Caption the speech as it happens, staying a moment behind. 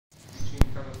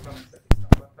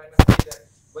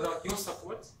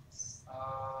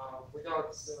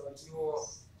without your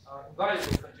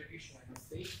invaluable contribution, I must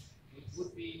say, it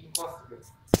would be impossible.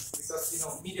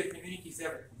 Because media community is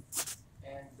everything,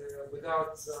 and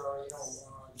without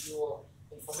your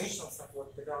informational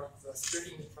support, without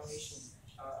spreading information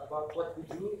about what we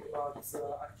do, about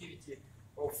activity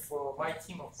of my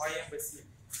team, of my embassy,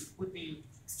 it would be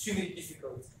extremely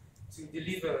difficult to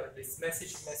deliver this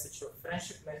message of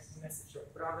friendship, message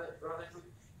of brotherhood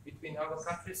between our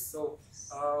countries. So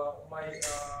my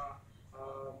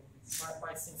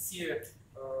sincere,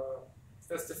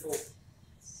 first of all,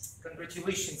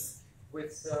 congratulations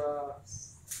with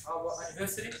our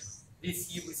anniversary. This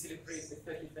year we celebrate the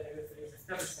 30th anniversary of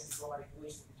establishment of diplomatic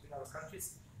relations between our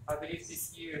countries. I believe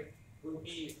this year will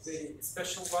be a very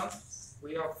special one.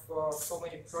 We have so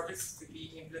many projects to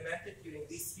be implemented during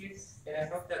this year, and I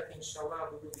hope that inshallah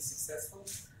we will be successful.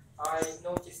 I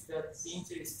noticed that the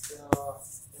interest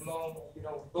among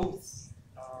both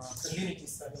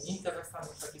communities, in Kazakhstan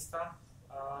and Pakistan,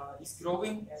 is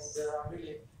growing, and I'm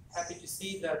really happy to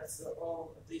see that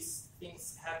all these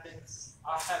things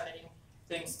are happening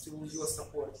thanks to your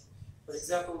support. For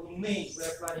example, in May we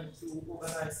are planning to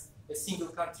organize a single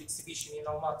country exhibition in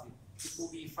Almaty. It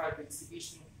will be a 5-day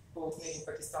exhibition called Made in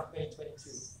Pakistan 2022.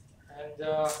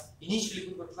 And initially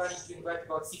we were planning to invite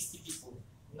about 60 people.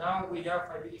 Now we have,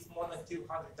 I believe, more than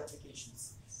 200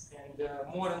 applications. And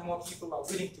more and more people are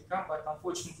willing to come, but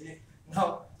unfortunately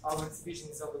now our exhibition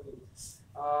is overbooked.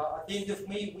 At the end of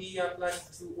May, we are planning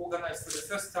to organize for the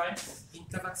first time in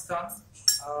Kazakhstan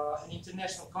an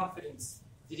international conference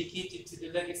dedicated to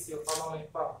the legacy of Alama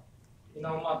Pub in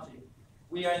Almaty.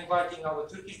 We are inviting our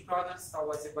Turkish brothers,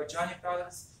 our Azerbaijani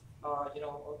brothers,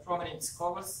 prominent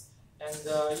scholars, and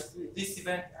this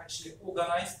event actually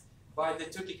organized by the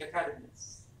Turkic Academy.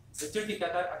 The Turkic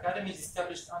Academy is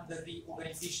established under the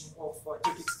organization of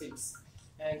Turkic states,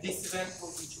 and this event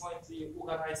will be jointly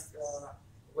organized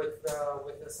with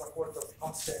the support of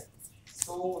COMSTEC.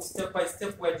 So step by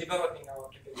step we are developing our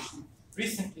application.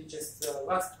 Recently, just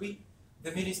last week,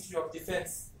 the Ministry of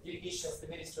Defense, delegation of the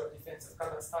Ministry of Defense of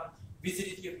Kazakhstan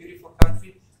visited your beautiful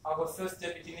country. Our first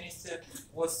deputy minister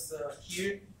was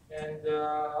here, and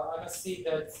I must say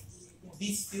that in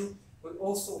this field we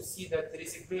also see that there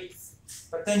is a great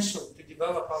potential to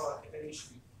develop our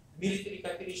cooperation. Military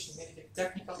cooperation, military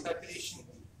technical cooperation.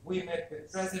 We met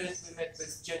with President, we met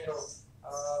with General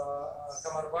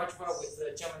Kamar Bajwa,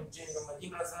 with General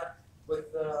Madim Raza,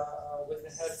 with the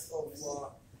heads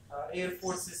of air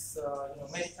forces,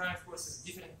 maritime forces,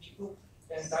 different people.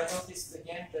 And I noticed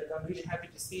again that I'm really happy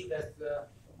to see that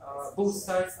both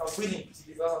sides are willing to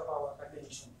develop our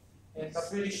cooperation. And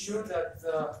I'm really sure that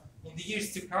in the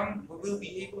years to come, we will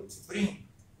be able to bring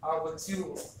our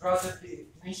two brotherly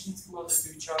nations closer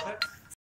to each other.